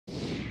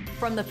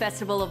From the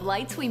Festival of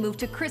Lights, we move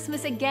to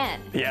Christmas Again.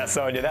 Yeah,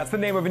 Sonia, that's the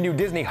name of a new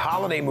Disney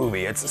holiday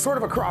movie. It's sort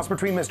of a cross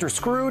between Mr.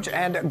 Scrooge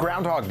and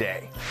Groundhog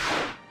Day.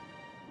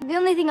 The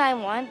only thing I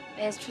want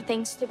is for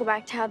things to go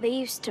back to how they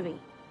used to be.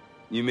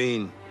 You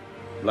mean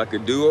like a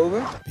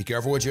do-over? Be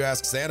careful what you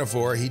ask Santa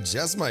for. He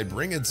just might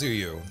bring it to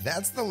you.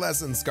 That's the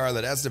lesson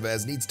Scarlett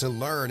Estevez needs to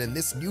learn in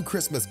this new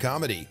Christmas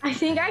comedy. I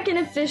think I can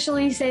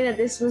officially say that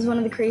this was one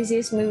of the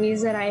craziest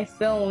movies that I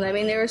filmed. I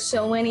mean, there were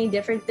so many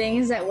different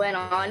things that went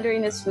on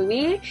during this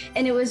movie,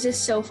 and it was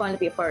just so fun to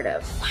be a part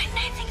of. Why didn't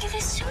I think of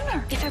this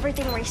sooner? If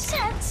everything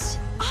resets,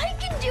 I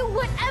can do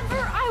whatever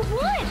I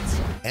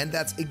want. And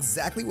that's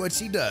exactly what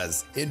she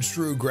does. In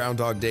true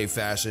Groundhog Day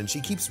fashion, she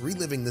keeps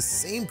reliving the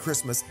same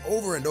Christmas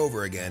over and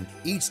over again,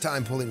 each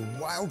time pulling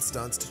wild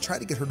stunts to try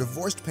to get her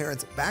divorced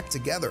parents back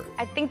together.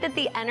 I think that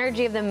the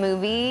energy of the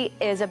movie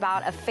is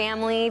about a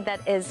family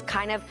that is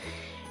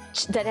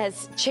that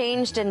has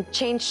changed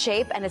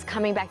shape and is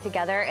coming back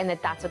together, and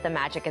that's what the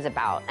magic is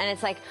about. And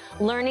it's like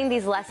learning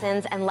these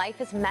lessons, and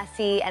life is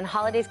messy and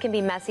holidays can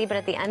be messy, but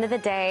at the end of the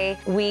day,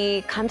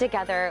 we come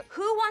together.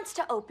 Who wants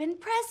to open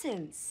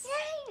presents?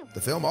 Yay! The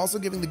film also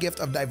giving the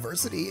gift of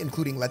diversity,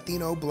 including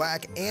Latino,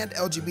 Black, and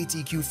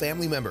LGBTQ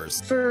family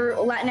members. For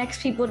Latinx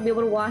people to be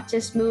able to watch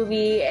this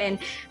movie and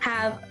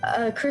have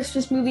a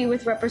Christmas movie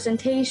with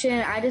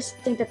representation, I just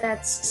think that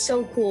that's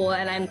so cool,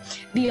 and I'm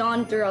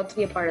beyond thrilled to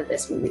be a part of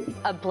this movie.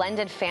 A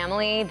blended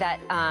family that,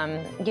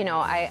 you know,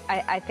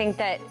 I think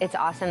that it's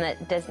awesome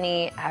that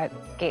Disney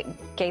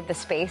gave the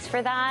space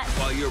for that.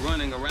 While you're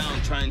running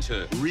around trying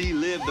to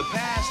relive the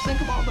past, think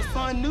of all the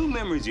fun new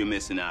memories you're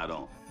missing out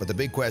on. But the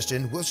big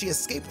question, will she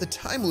escape the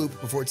time loop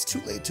before it's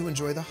too late to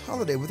enjoy the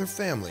holiday with her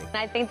family?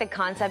 I think the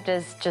concept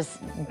is just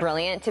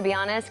brilliant, to be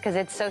honest, because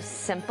it's so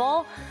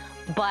simple,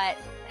 but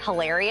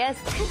hilarious.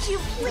 Could you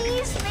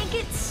please make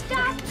it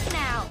stop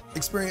now?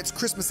 Experience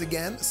Christmas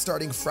Again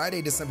starting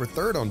Friday, December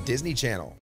 3rd on Disney Channel.